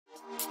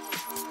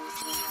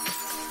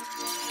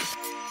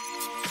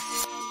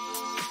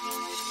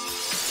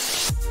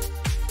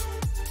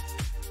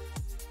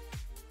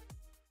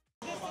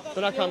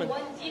They're not coming.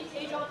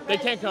 They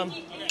can't come.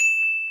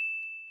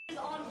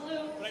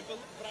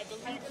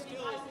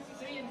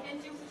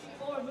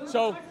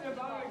 So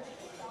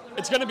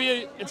it's gonna be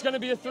a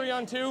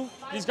 3-on-2.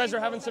 These guys are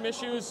having some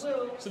issues,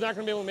 so they're not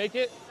gonna be able to make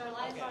it.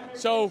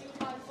 So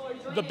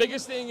the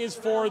biggest thing is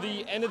for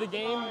the end of the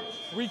game,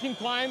 we can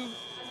climb.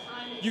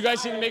 You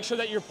guys need to make sure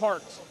that you're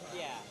parked.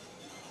 Yeah.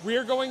 We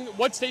are going.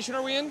 What station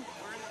are we in? We're in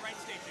the right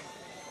station.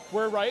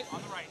 We're right.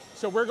 On the right.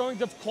 So we're going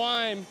to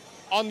climb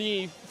on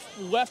the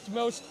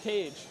leftmost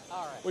cage,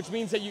 All right. which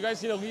means that you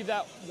guys need to leave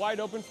that wide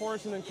open for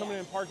us and then come in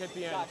and park at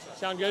the end. Gotcha.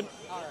 Sound good?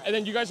 All right. And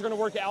then you guys are going to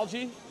work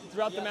algae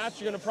throughout the match.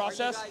 You're going to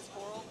process. Are you guys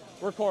coral?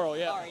 We're coral,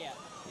 yeah. All right, yeah.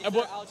 Is And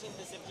there algae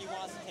specific you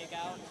want us to take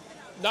out?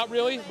 Not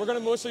really. We're going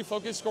to mostly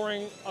focus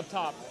scoring up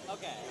top.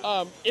 Okay.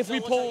 If So we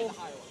we'll tell you pull, the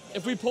high one.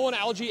 if we pull an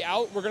algae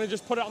out, we're going to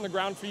just put it on the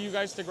ground for you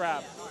guys to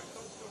grab.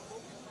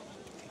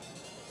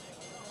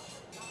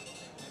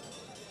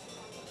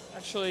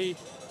 Actually,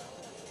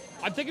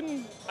 I'm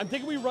thinking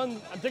we run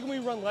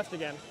left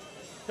again,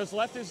 because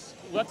left is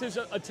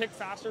a tick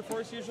faster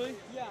for us usually.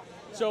 Yeah.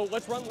 So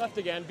let's run left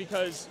again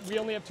because we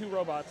only have 2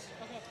 robots,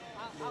 Okay.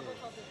 I'll go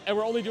talk to and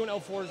we're only doing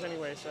L4s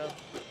anyway. So,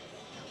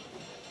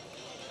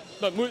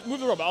 but move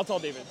the robot. I'll tell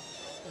David.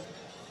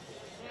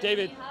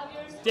 David,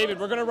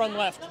 we're gonna run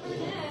left.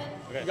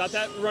 Okay. You got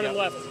that? We're running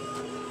left.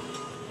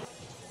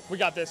 We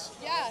got this.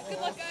 Yeah,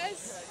 good luck,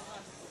 guys.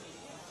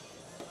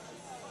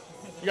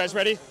 You guys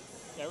ready?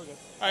 Yeah, we're good.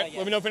 All right,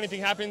 let me know if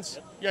anything happens.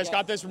 You guys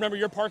got this. Remember,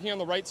 you're parking on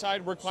the right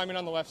side. We're climbing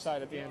on the left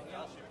side at the end.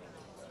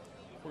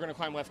 We're going to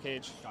climb left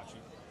cage. Got you.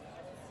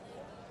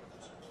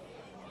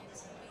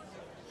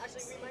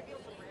 Actually, we might be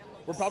able to ram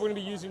them. We're probably going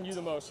to be using you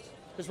the most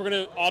because we're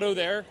going to auto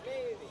there,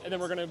 and then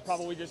we're going to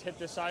probably just hit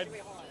this side.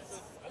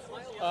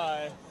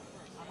 We're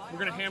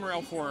going to hammer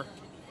L4,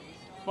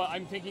 but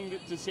I'm thinking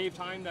that to save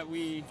time that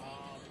we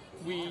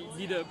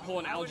need to pull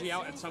an algae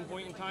out at some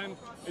point in time.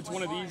 It's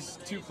one of these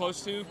too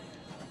close to.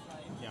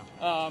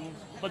 Yeah.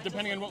 But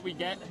depending on what we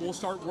get, we'll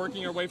start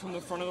working our way from the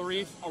front of the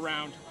reef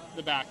around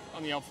the back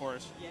on the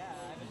L4s. Yeah.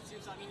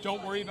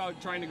 Don't worry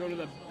about trying to go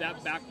to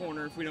that back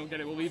corner if we don't get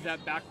it. We'll leave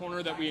that back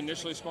corner that we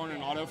initially scored in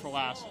an auto for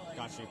last.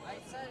 Got you.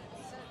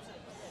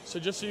 So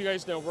just so you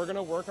guys know, we're going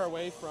to work our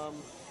way from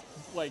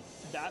like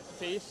that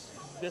face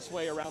this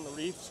way around the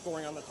reef,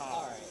 scoring on the top.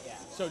 All right, yeah.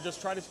 So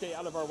just try to stay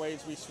out of our way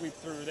as we sweep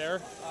through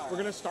there. All We're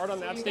going to start on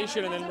that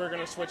station and then we're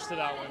going to switch to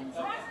that one.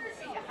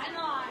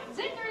 Headlines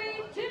in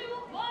 3, 2,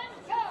 1,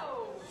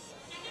 go!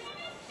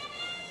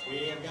 We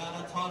have got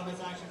autonomous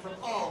action from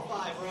all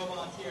 5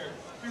 robots here.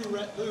 2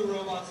 blue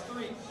robots,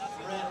 3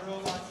 red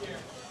robots here.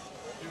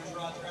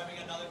 NUTRONs grabbing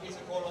another piece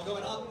of coral,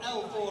 going up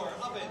L4,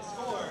 up and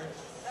scored.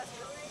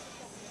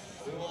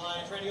 Blue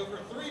line trying to go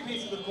for 3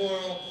 pieces of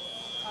coral.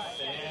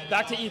 And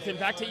Back to Ethan,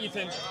 back to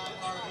Ethan.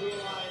 our blue line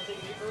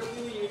taking the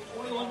early lead,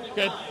 21 to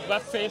Good, 9.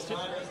 left face.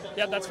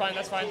 Yeah, that's fine,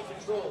 that's fine.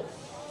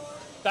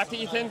 Back to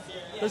Ethan.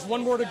 There's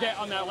one more to get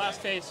on that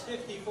last face.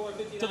 54,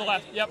 59. To the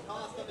left, yep.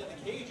 Tossed up in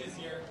the cages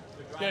here.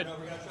 We're Good. driving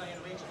over, we're gonna try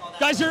and reach on that.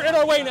 Guys, you're in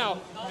our way now.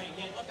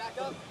 Back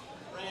up.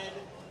 Red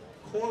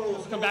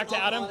corals Come back to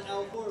up Adam. on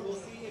L4. We'll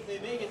see if they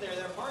make it there.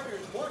 Their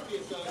partners,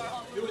 Morpheus,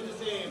 doing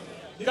the same.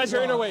 You guys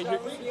are in our way.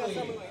 Quickly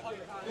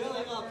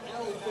filling up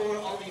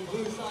L4 on the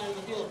blue side of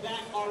the field.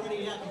 Back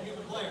already at the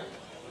human player.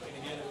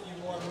 Looking to get a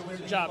few more movement.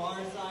 Good job.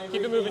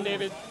 Keep it moving,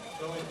 David.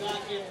 Going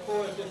back and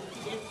forth, just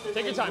instantly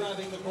Take your time.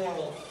 grabbing the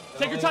coral.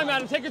 Take your time,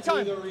 Adam. Take your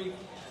time. Through the reef,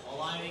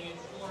 aligning and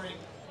scoring.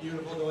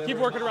 Beautiful delivery. Keep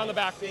working around the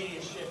back.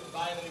 Phase shift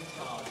by the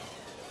NUTRONs.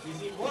 We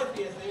see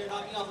Morpheus, they are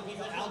knocking off a piece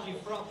of algae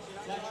from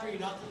that tree.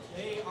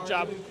 They are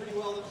Job. doing pretty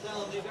well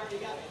themselves. They've already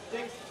got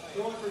 6,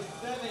 going for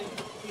 7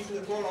 pieces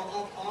of coral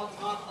up on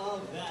top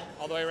of that.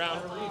 All the way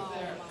around. Reef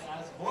there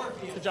as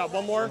Morpheus. Good job.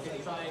 One more. Try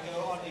and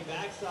go on the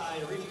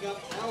backside, reaching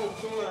up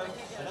L4.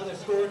 Another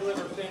score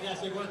delivered.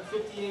 Fantastic work,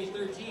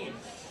 58-13.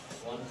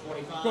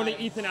 125. Going to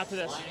Ethan after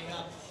this. Lining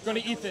up.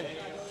 Going to Ethan.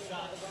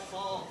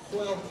 All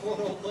 12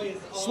 coral plays.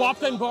 Swap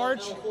then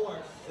barge. L4.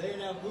 They're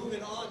now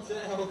moving on to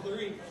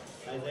L3.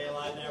 As they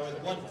align there with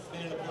 1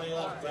 minute of play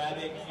left,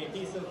 grabbing a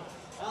piece of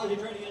algae,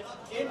 trying to get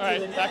up into All right,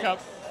 the net. back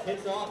up.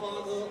 Hits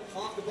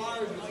off the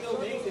barge, but still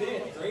makes it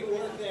in. Great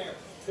work there.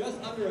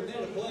 Just under a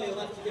minute of play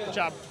left to go. Good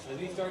job. As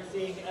we start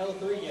seeing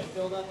L3 get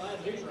filled up by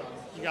the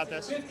NUTRONs. You got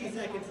this. 50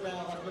 seconds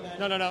now left for that.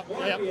 No. Yeah,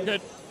 Morpheus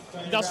good.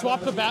 trying to Now grab swap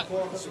the another back, piece of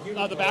coral from the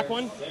human the back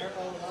player. one. There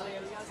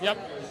Alliance Yep.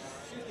 partners,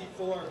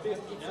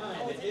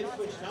 54-59. The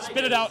Ipswich Tigers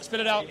Spit it out. Spit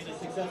it out. making a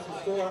successful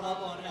score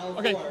up on L4.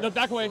 Okay, no,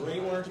 back away.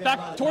 Great work there by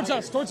Back the towards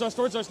Tigers. us.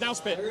 Towards us. Now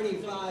spit.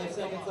 35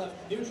 seconds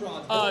left.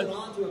 NUTRONs holding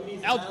on to a piece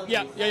of algae.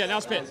 Yeah. Now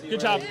spit. Good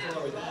job.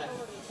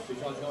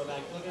 NUTRONs going back,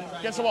 looking to try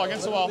Against the wall.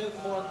 Against the wall. a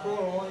bit more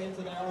coral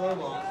into that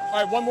robot.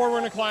 All right, one more. We're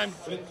gonna climb.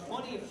 With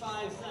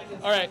 25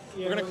 seconds All right, left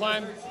here, we're gonna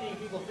climb. start seeing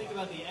people think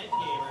about the end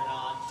game or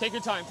not. Take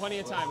your time. Plenty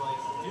of time.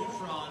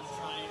 NUTRONs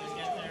trying to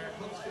get there.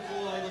 Hooks the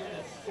boy, looking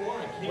to score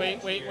a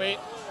cage Wait. here.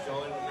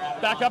 Going to grab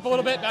it Back on up a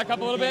little bit. to Back up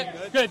a little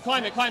bit. Good.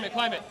 Climb it. Red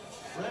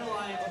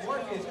Alliance,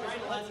 Morpheus trying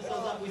to line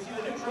themselves up. We see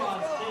the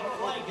NUTRONs take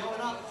flight,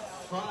 going up,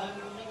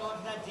 moving on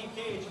to that deep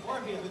cage.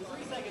 Morpheus with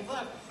 3 seconds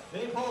left.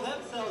 They pull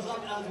themselves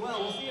up as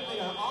well. We'll see if they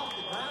are off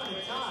the ground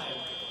in time.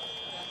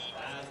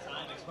 As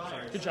time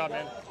expires. Good job,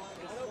 man.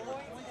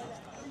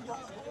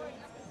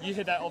 You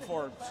hit that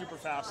L4 super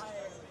fast.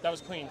 That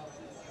was clean.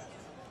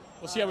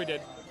 We'll see how we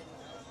did.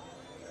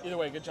 Either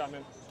way, good job,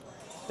 man.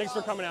 Thanks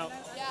for coming out.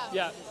 Yeah.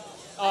 Yeah.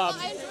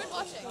 I enjoyed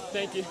watching.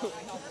 Thank you.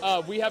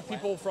 We have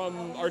people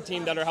from our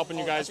team that are helping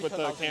you guys with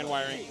the can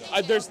wiring.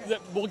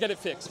 We'll get it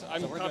fixed.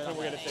 I'm confident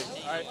we'll get it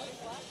fixed. All right.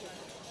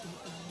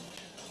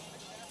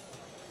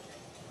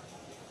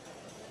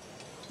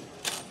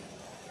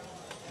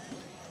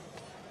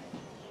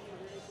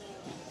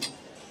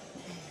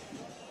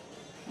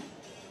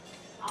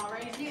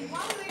 Alright, teams,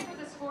 while we wait for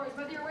the scores,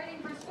 whether you're waiting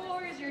for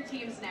scores, your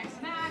team's next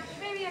match,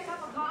 maybe a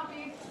cup of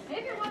coffee,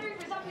 if you're wondering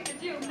for something to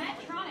do,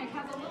 Medtronic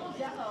has a little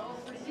demo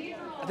of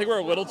procedural. I think we're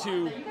a little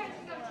too. You guys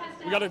can go test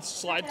We out. got to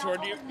slide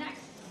toward you.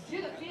 Next to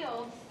the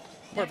field.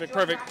 Perfect, Next to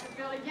our perfect. practice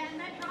field. Again,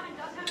 Medtronic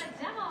does have a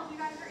demo if you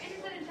guys are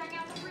interested in checking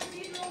out the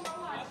procedural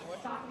robots.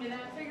 Talking to them,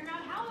 figuring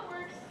out how it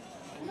works,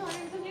 and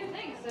learning some new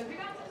things. So if you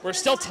got some We're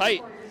still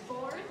tight. for your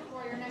scores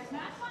before your next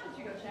match, why don't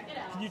you go check it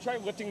out? Can you try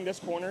lifting this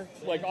corner,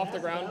 like off the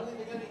ground?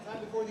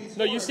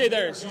 No, you stay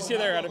there. You stay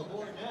there, Adam. It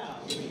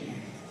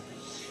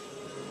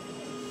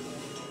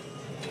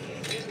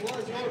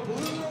was your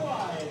Blue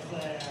Alliance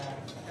there.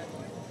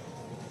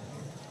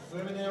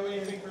 Swimming their way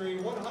to victory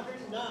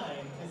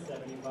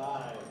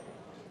 109-75.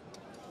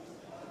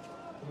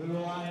 Blue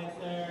Alliance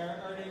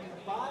there earning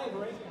 5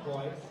 ranking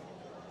points.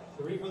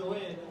 3 for the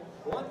win,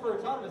 1 for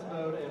autonomous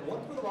mode, and 1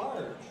 for the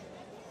large.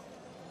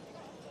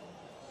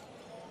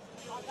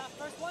 That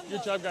first one,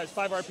 Good job, guys.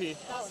 5 RP.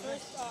 that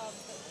first,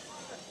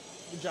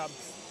 Good job.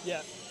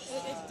 Yeah. it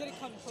didn't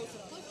come close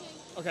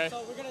enough. Okay. So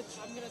I'm gonna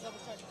double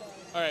check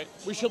that. All right.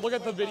 We should look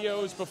at the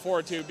videos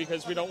before too,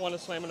 because we don't want to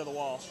slam into the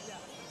wall. Yeah.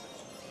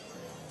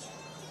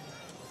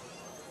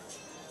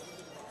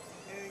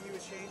 Anything you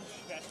would change?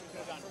 Best we could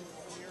have done.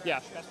 From your Yeah.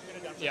 Best we could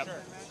have done for Yeah.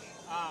 sure.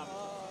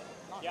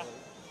 Yeah.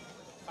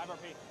 5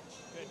 RP.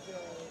 Good.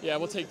 Yeah,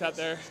 we'll take that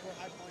there. Score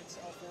high points,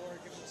 L4,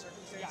 given the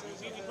Yeah,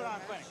 circumstances. we put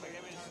on a clinic. Like,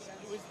 it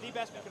was the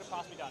best we could have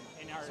possibly done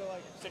in our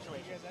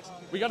situation.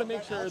 We got to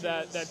make sure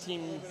that that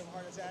team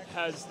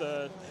has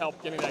the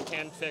help getting that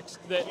can fixed.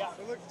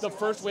 The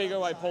first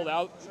Wago I pulled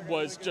out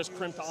was just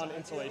crimped on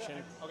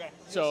insulation. Okay.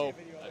 So,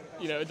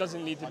 it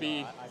doesn't need to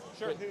be.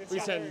 Sure. We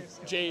send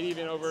Jade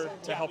even over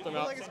to help them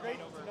out. It's great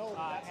to know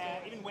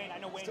Even Wayne, I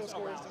know Wayne's still still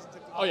scores around. doesn't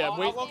typically. Oh yeah, I'll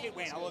wait. locate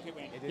Wayne. I'll locate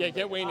Wayne. Yeah,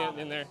 get Wayne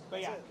in there.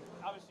 But yeah,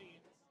 obviously.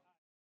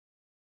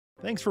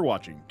 Thanks for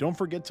watching. Don't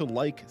forget to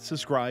like,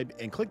 subscribe,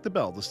 and click the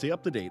bell to stay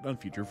up to date on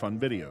future fun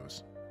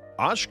videos.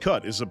 Osh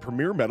Cut is a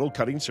premier metal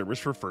cutting service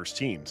for first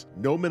teams.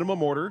 No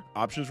minimum order,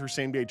 options for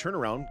same-day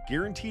turnaround,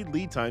 guaranteed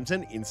lead times,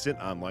 and instant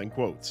online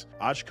quotes.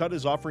 Osh Cut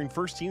is offering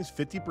first teams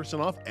 50%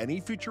 off any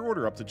future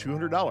order up to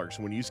 $200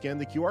 when you scan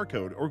the QR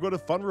code or go to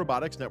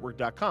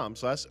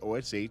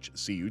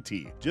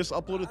funroboticsnetwork.com/OSHCUT. Just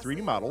upload a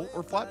 3D model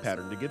or flat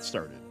pattern to get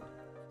started.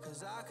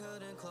 'Cause I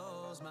couldn't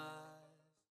close my